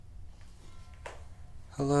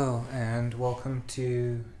Hello, and welcome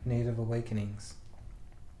to Native Awakenings.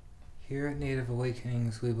 Here at Native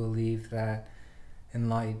Awakenings, we believe that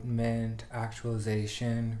enlightenment,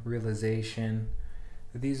 actualization, realization,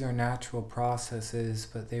 these are natural processes,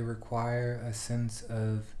 but they require a sense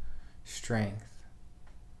of strength,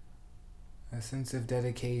 a sense of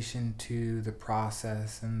dedication to the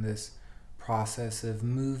process, and this process of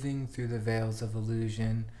moving through the veils of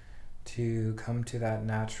illusion to come to that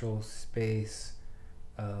natural space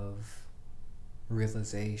of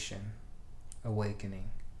realization,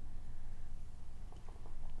 awakening.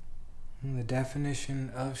 And the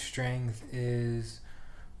definition of strength is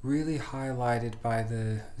really highlighted by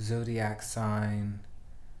the zodiac sign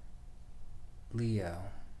Leo.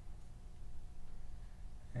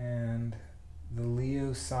 And the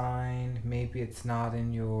Leo sign, maybe it's not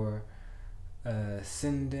in your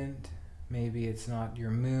ascendant, maybe it's not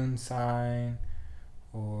your moon sign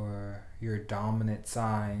or your dominant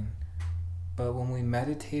sign, but when we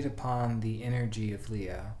meditate upon the energy of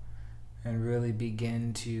Leo and really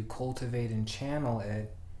begin to cultivate and channel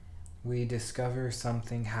it, we discover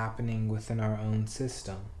something happening within our own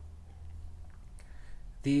system.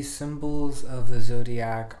 These symbols of the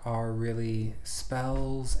zodiac are really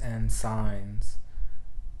spells and signs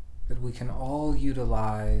that we can all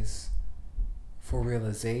utilize for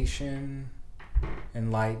realization,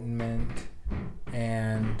 enlightenment,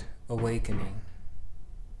 and awakening.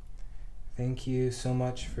 Thank you so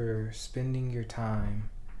much for spending your time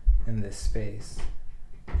in this space,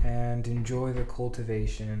 and enjoy the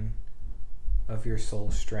cultivation of your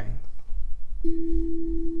soul strength.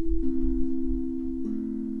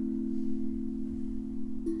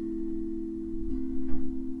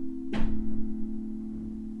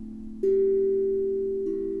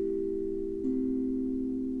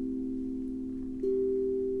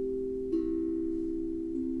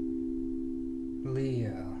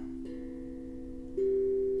 Leo.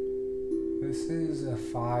 This is a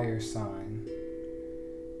fire sign.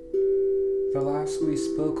 The last we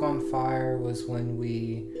spoke on fire was when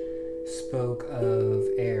we spoke of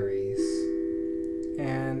Aries.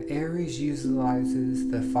 And Aries utilizes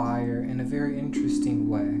the fire in a very interesting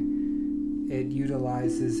way. It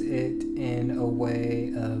utilizes it in a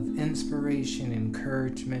way of inspiration,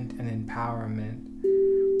 encouragement, and empowerment,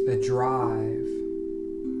 a drive.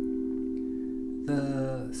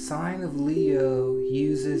 The sign of Leo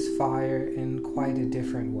uses fire in quite a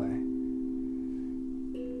different way.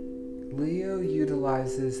 Leo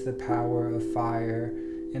utilizes the power of fire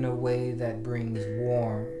in a way that brings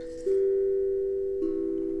warmth.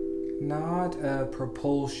 Not a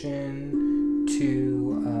propulsion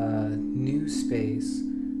to a new space,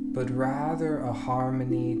 but rather a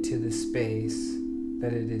harmony to the space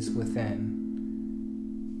that it is within.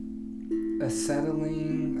 A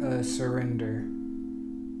settling, a surrender.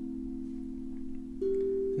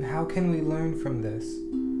 And how can we learn from this?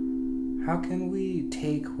 How can we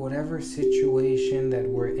take whatever situation that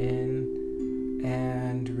we're in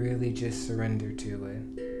and really just surrender to it?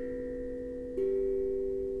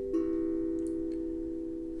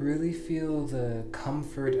 Really feel the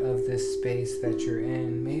comfort of this space that you're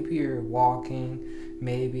in. Maybe you're walking,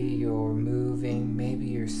 maybe you're moving, maybe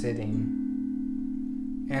you're sitting.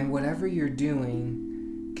 And whatever you're doing,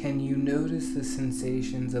 can you notice the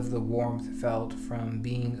sensations of the warmth felt from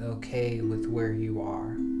being okay with where you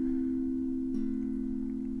are?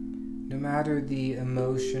 No matter the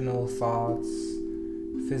emotional thoughts,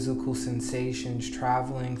 physical sensations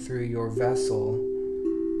traveling through your vessel,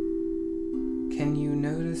 can you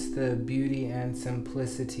notice the beauty and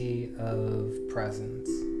simplicity of presence?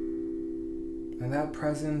 And that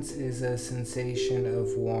presence is a sensation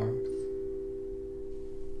of warmth.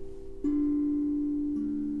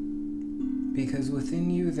 Because within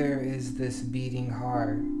you there is this beating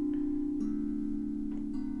heart.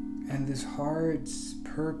 And this heart's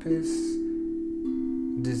purpose,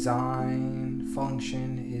 design,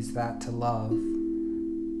 function is that to love.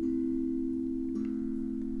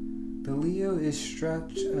 The Leo is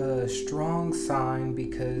such a strong sign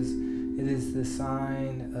because it is the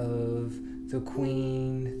sign of the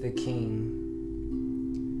queen, the king.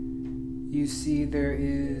 You see, there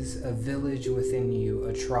is a village within you,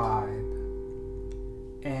 a tribe.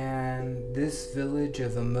 And this village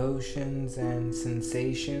of emotions and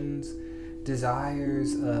sensations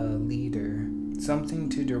desires a leader, something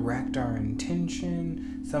to direct our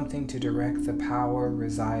intention, something to direct the power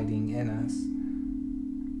residing in us.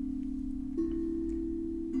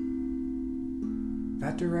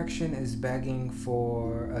 That direction is begging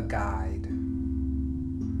for a guide.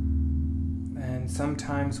 And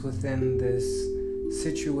sometimes within this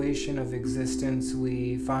situation of existence,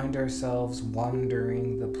 we find ourselves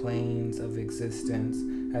wandering the planes of existence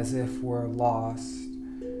as if we're lost.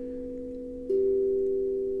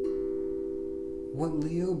 What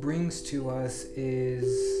Leo brings to us is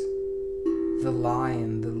the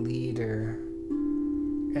lion, the leader.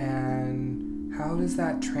 And how does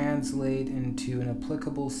that translate into an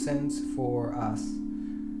applicable sense for us?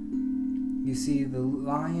 You see, the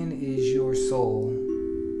lion is your soul.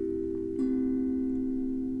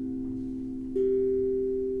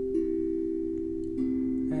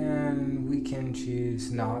 And we can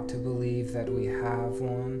choose not to believe that we have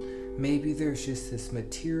one. Maybe there's just this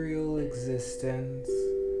material existence.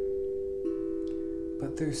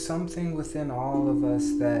 But there's something within all of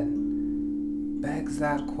us that begs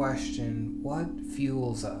that question: what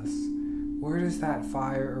fuels us? Where does that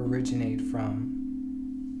fire originate from?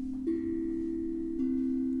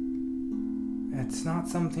 It's not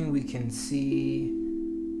something we can see.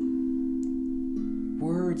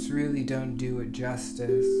 Words really don't do it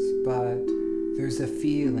justice, but there's a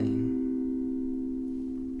feeling.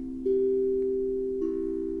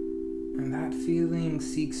 And that feeling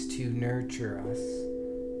seeks to nurture us.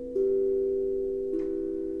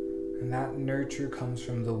 And that nurture comes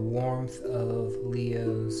from the warmth of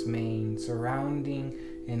Leo's mane, surrounding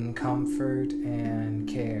in comfort and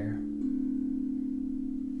care.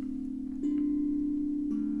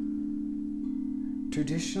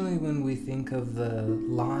 Traditionally, when we think of the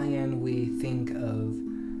lion, we think of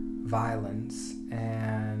violence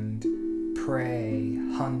and prey,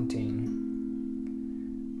 hunting.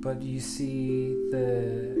 But you see,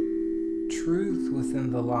 the truth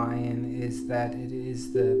within the lion is that it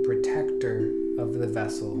is the protector of the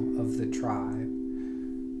vessel, of the tribe.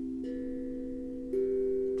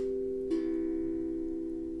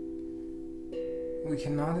 We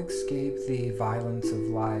cannot escape the violence of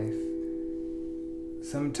life.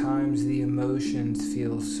 Sometimes the emotions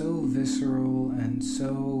feel so visceral and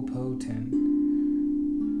so potent.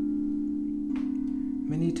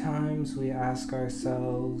 Many times we ask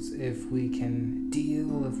ourselves if we can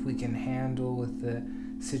deal, if we can handle with the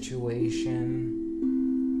situation.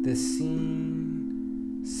 The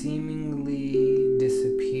scene seemingly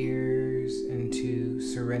disappears into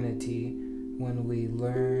serenity when we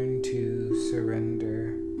learn to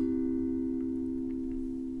surrender.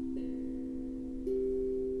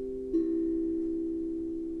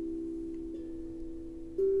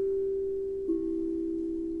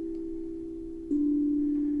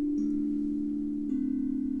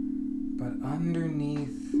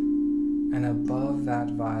 Underneath and above that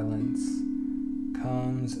violence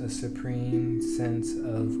comes a supreme sense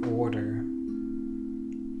of order.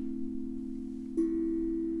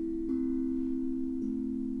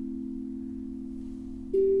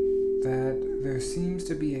 That there seems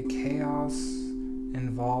to be a chaos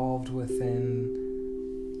involved within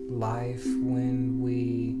life when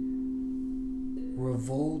we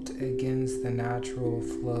revolt against the natural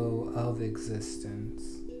flow of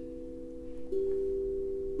existence.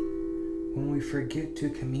 When we forget to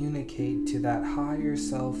communicate to that higher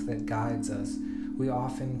self that guides us, we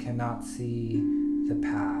often cannot see the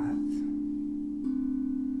path.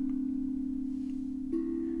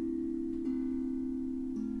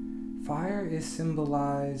 Fire is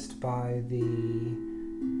symbolized by the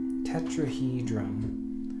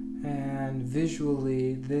tetrahedron, and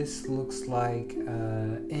visually this looks like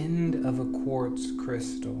an end of a quartz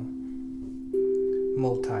crystal,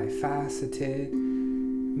 multifaceted,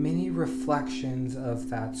 many reflections of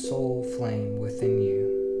that soul flame within you.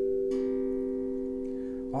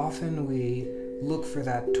 Often we look for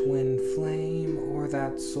that twin flame or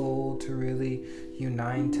that soul to really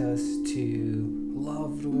unite us to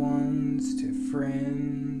loved ones, to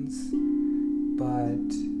friends,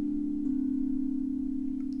 but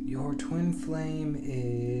your twin flame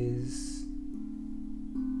is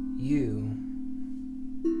you.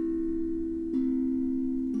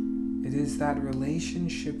 It is that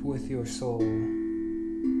relationship with your soul.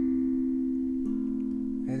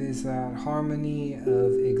 It is that harmony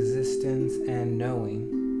of existence and knowing.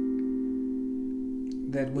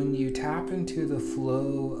 That when you tap into the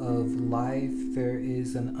flow of life, there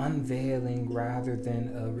is an unveiling rather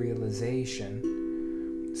than a realization.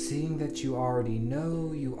 Seeing that you already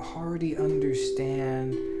know, you already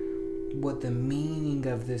understand what the meaning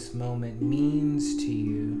of this moment means to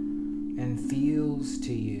you and feels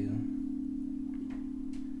to you.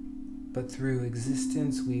 But through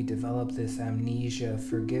existence, we develop this amnesia,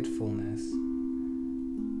 forgetfulness.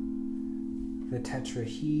 The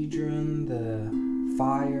tetrahedron, the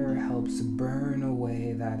fire helps burn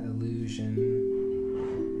away that illusion.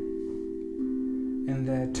 In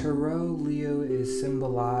the Tarot, Leo is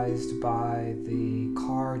symbolized by the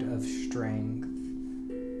card of strength.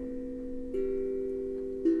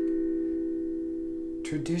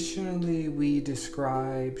 Traditionally, we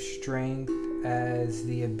describe strength as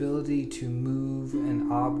the ability to move an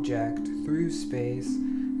object through space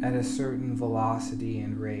at a certain velocity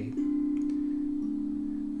and rate.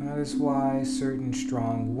 That is why certain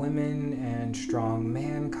strong women and strong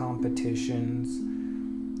man competitions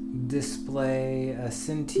display a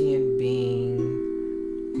sentient being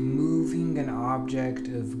moving an object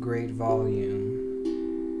of great volume.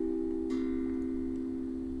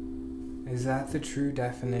 Is that the true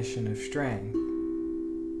definition of strength?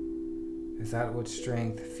 Is that what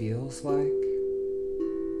strength feels like?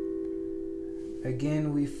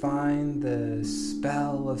 Again, we find the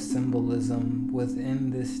spell of symbolism within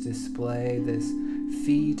this display, this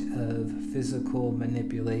feat of physical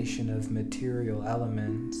manipulation of material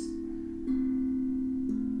elements.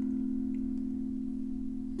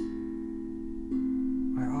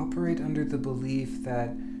 I operate under the belief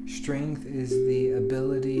that strength is the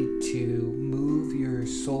ability to move your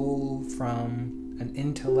soul from an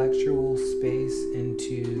intellectual space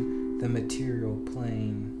into the material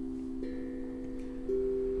plane.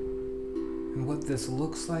 And what this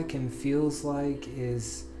looks like and feels like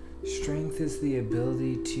is strength is the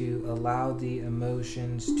ability to allow the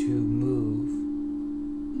emotions to move.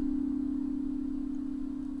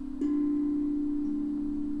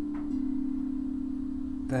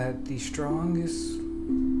 That the strongest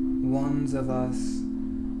ones of us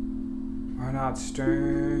are not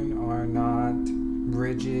stern, are not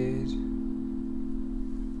rigid,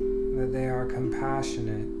 that they are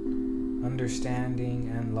compassionate,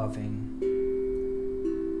 understanding, and loving.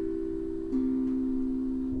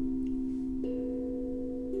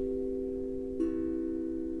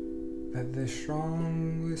 That the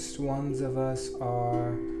strongest ones of us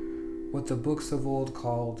are what the books of old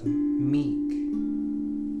called meek.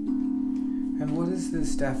 And what is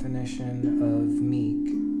this definition of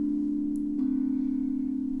meek?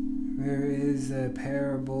 There is a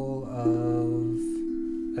parable of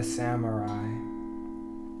a samurai,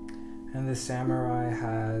 and the samurai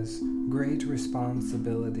has great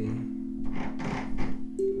responsibility.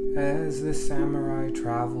 As the samurai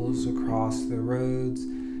travels across the roads,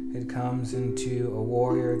 it comes into a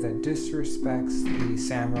warrior that disrespects the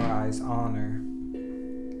samurai's honor.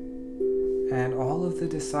 And all of the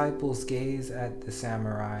disciples gaze at the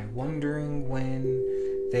samurai, wondering when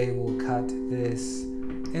they will cut this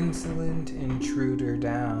insolent intruder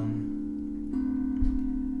down.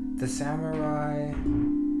 The samurai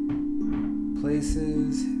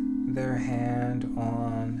places their hand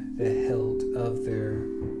on the hilt of their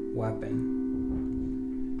weapon,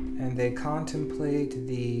 and they contemplate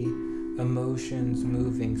the emotions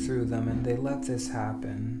moving through them, and they let this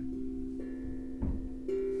happen.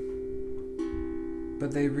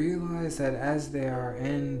 But they realize that as they are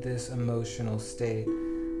in this emotional state,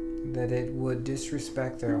 that it would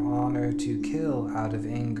disrespect their honor to kill out of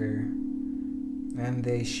anger, and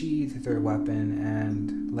they sheath their weapon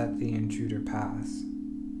and let the intruder pass.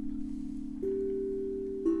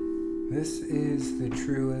 This is the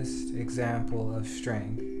truest example of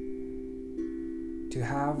strength. To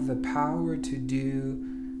have the power to do,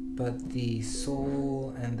 but the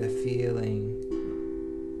soul and the feeling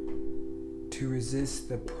to resist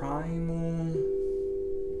the primal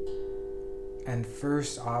and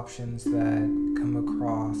first options that come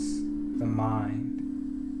across the mind.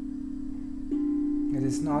 It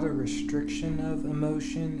is not a restriction of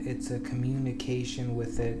emotion, it's a communication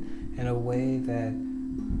with it in a way that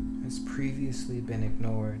has previously been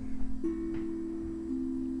ignored.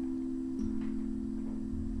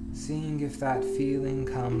 Seeing if that feeling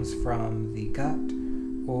comes from the gut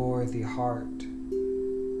or the heart.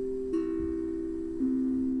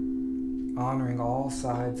 Honoring all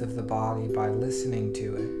sides of the body by listening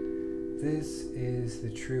to it. This is the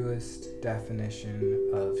truest definition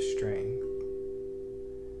of strength.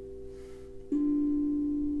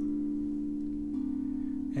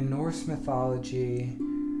 In Norse mythology,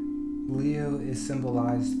 Leo is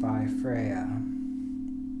symbolized by Freya.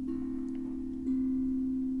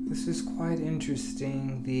 This is quite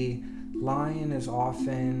interesting. The lion is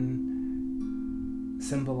often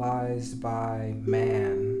symbolized by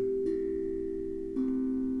man.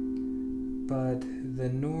 But the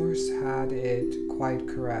Norse had it quite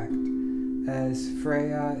correct, as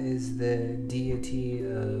Freya is the deity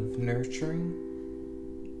of nurturing.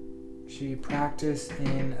 She practiced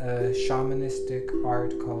in a shamanistic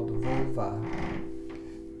art called Völva.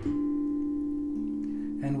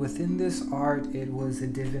 And within this art, it was a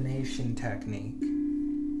divination technique.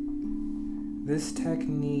 This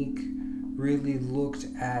technique really looked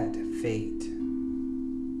at fate.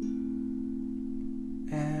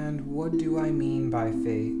 And what do I mean by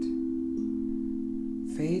fate?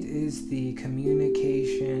 Fate is the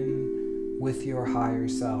communication with your higher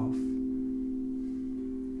self.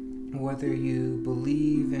 Whether you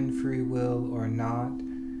believe in free will or not,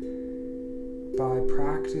 by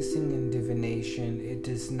practicing in divination, it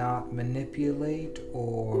does not manipulate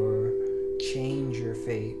or change your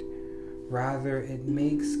fate. Rather, it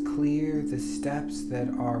makes clear the steps that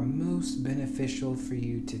are most beneficial for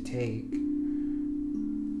you to take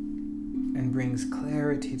and brings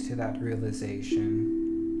clarity to that realization.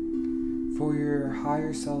 For your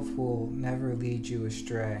higher self will never lead you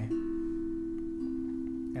astray.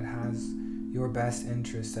 It has your best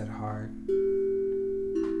interest at heart.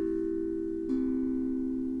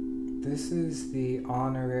 This is the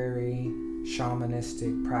honorary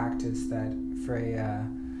shamanistic practice that Freya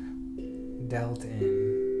dealt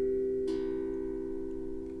in.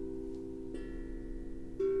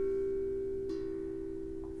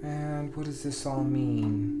 And what does this all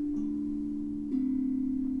mean?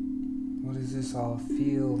 What does this all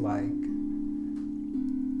feel like?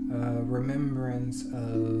 A remembrance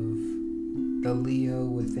of the Leo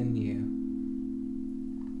within you.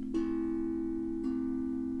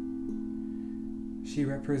 She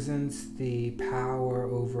represents the power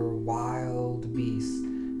over wild beasts,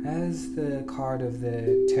 as the card of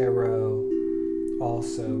the tarot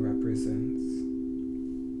also represents.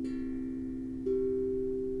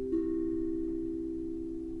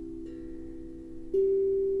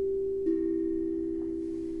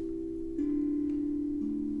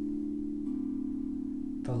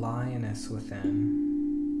 The lioness within.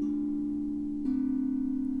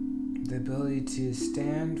 The ability to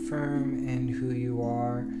stand firm in who you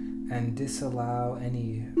are and disallow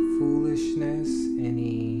any foolishness,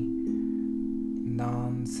 any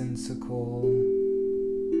nonsensical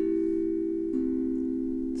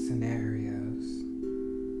scenarios.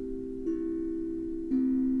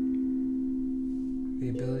 The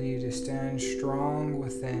ability to stand strong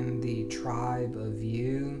within the tribe of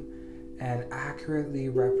you and accurately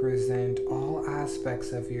represent all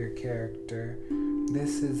aspects of your character.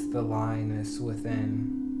 This is the lioness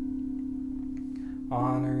within.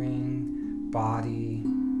 Honoring body,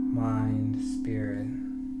 mind, spirit.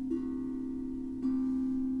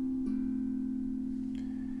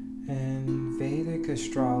 In Vedic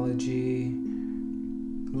astrology,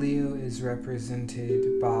 Leo is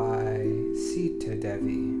represented by Sita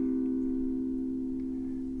Devi.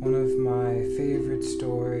 One of my favorite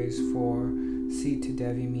stories for Sita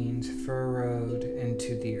Devi means furrowed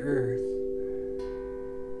into the earth.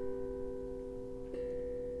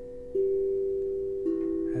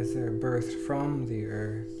 As they're birthed from the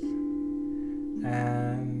earth.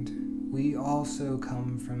 And we also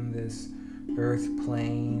come from this earth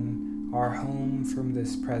plane, our home from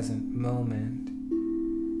this present moment.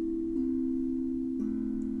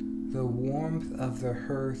 The warmth of the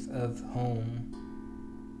hearth of home.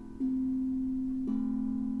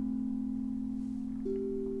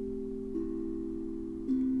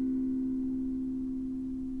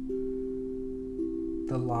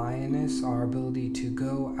 The lioness, our ability to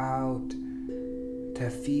go out to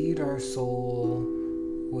feed our soul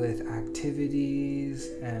with activities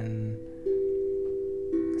and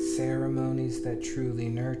ceremonies that truly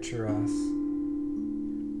nurture us.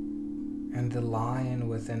 And the lion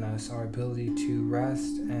within us, our ability to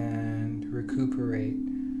rest and recuperate,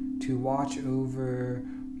 to watch over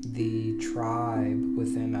the tribe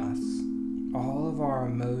within us. All of our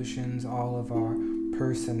emotions, all of our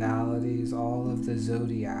personalities, all of the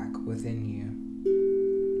zodiac within you.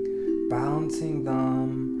 Balancing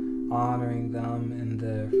them, honoring them in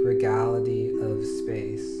the regality of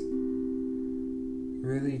space.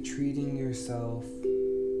 Really treating yourself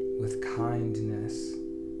with kindness,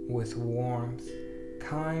 with warmth,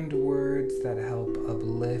 kind words that help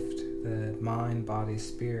uplift the mind, body,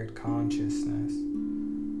 spirit consciousness.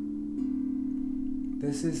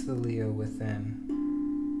 This is the Leo within.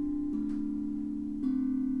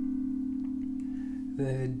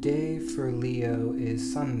 The day for Leo is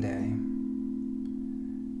Sunday,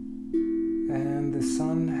 and the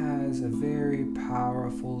sun has a very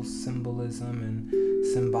powerful symbolism and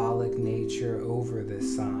symbolic nature over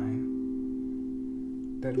this sign.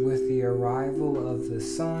 That with the arrival of the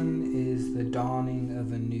sun is the dawning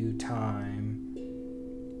of a new time.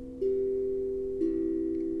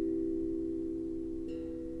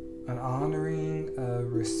 An honoring, a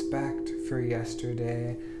respect for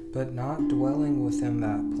yesterday, but not dwelling within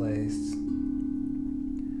that place.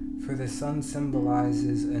 For the sun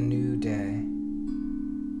symbolizes a new day.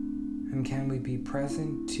 And And can we be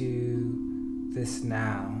present to this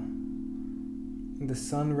now? The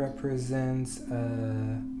sun represents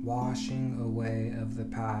a washing away of the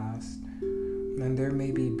past, and there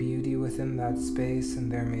may be beauty within that space,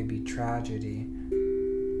 and there may be tragedy.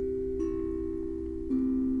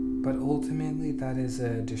 But ultimately, that is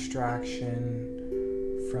a distraction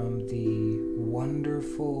from the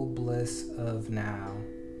wonderful bliss of now.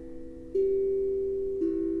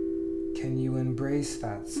 Can you embrace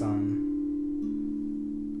that sun?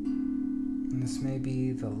 And this may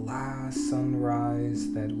be the last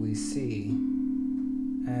sunrise that we see,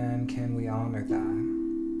 and can we honor that?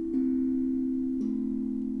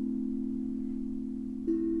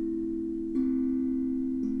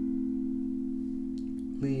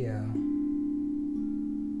 Leo,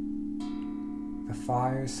 the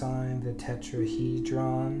fire sign, the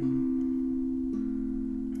tetrahedron,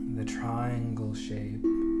 the triangle shape,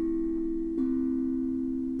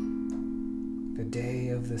 the day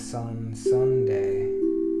of the sun, Sunday,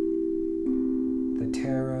 the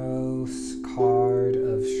tarot card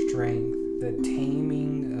of strength, the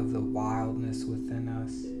taming of the wildness within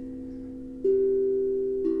us,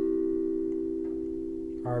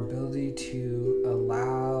 our ability to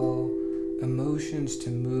allow emotions to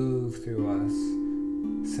move through us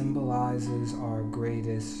symbolizes our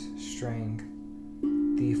greatest strength,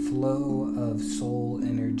 the flow of soul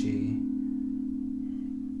energy.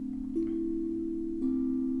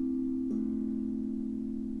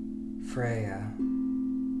 Freya,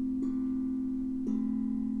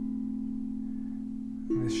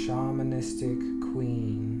 the shamanistic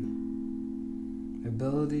queen,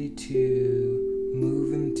 ability to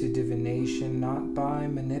move into divination not by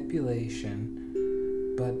manipulation,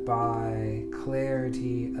 but by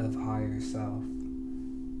clarity of higher self.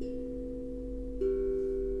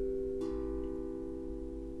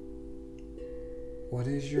 What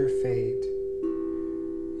is your fate?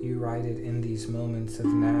 You write it in these moments of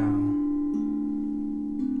now.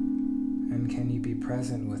 And can you be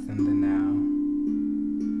present within the now?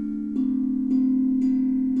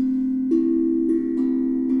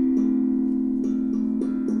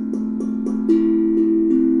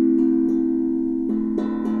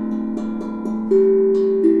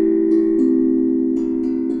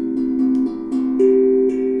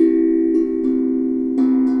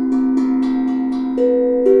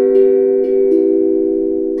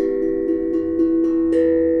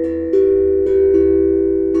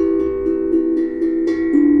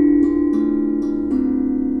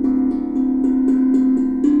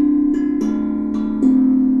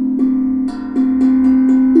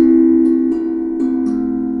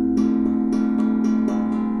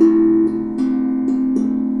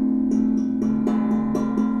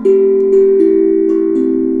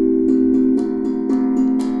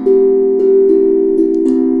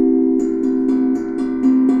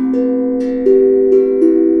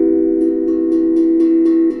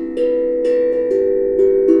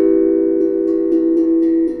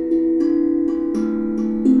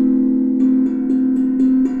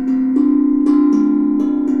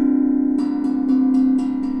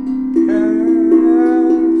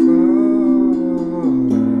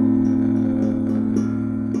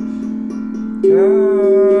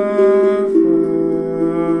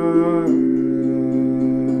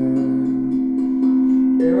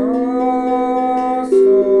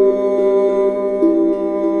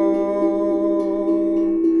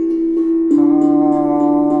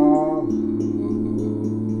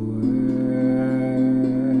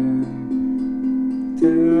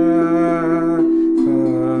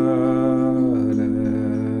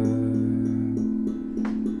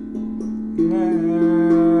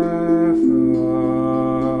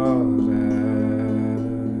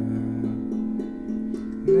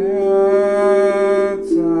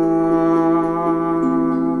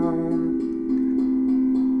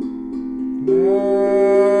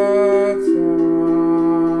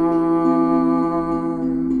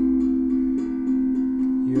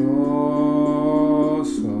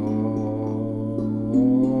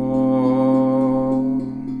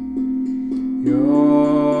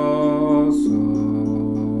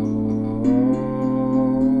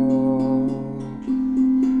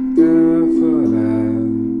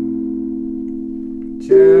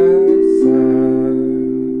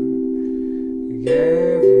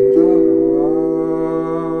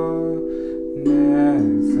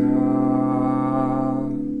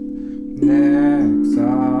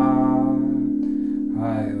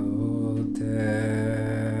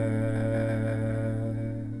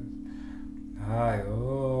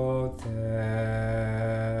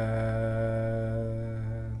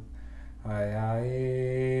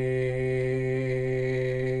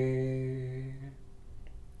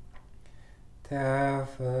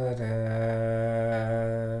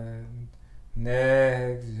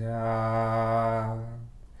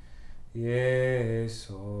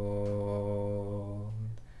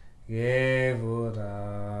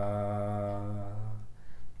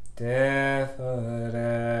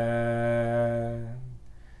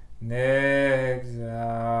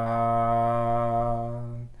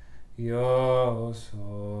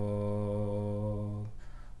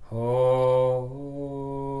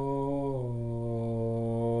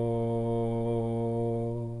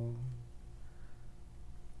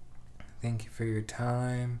 Thank you for your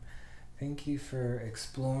time. Thank you for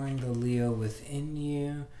exploring the Leo within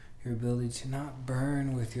you, your ability to not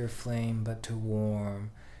burn with your flame, but to warm,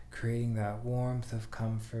 creating that warmth of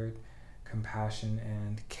comfort, compassion,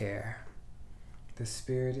 and care. The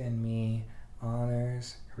spirit in me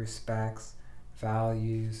honors, respects,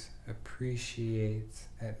 values, appreciates,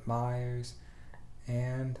 admires,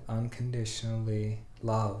 and unconditionally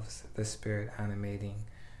loves the spirit animating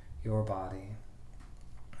your body.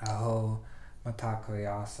 Aho Matako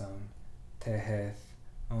Yasam Teheth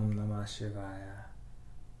Om Namah Shivaya.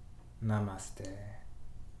 Namaste.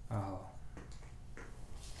 Aho.